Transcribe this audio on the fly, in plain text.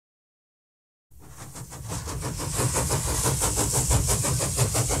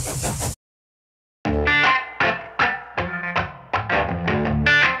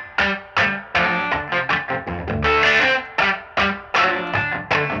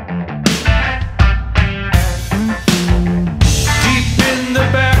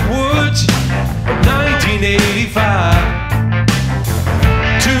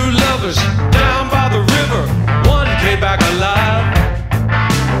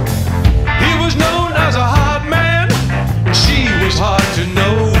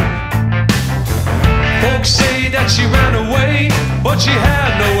she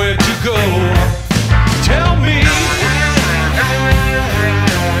had nowhere to go. Tell me,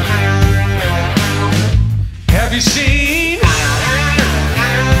 have you seen?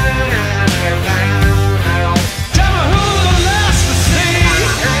 Tell me who the last to see.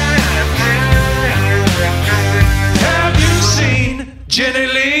 Have you seen Jenny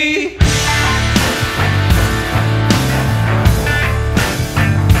Lee?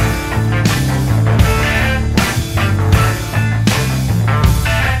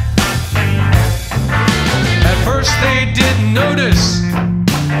 They didn't notice,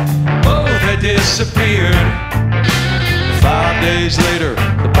 oh, they disappeared. 5 days later,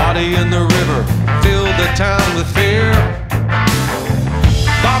 the body in the river filled the town with fear.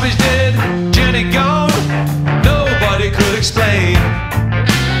 Bobby's dead, Jenny gone, nobody could explain.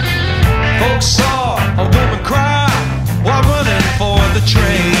 Folks saw a woman cry while running for the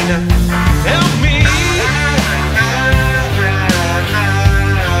train. Help me,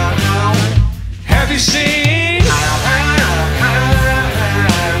 have you seen?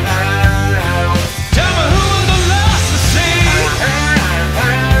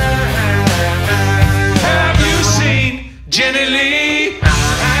 Jenny Lee,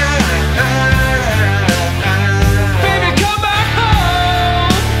 baby, come back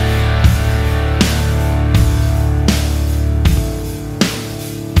home.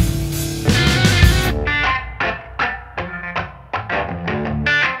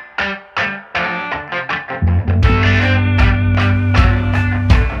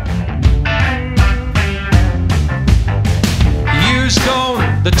 Years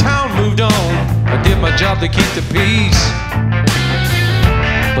gone, the town moved on. I did my job to keep the peace,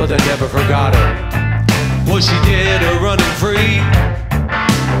 but they never forgot her. What she did her running free.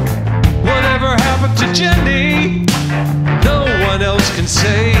 Whatever happened to Jenny, no one else can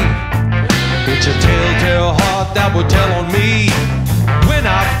say. It's a telltale heart that will tell on me when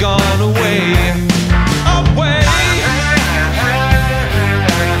I've gone away. Away.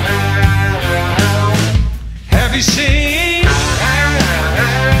 Have you seen?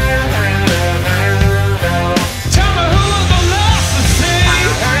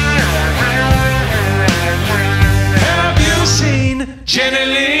 Jenny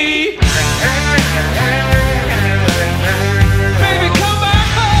Lee.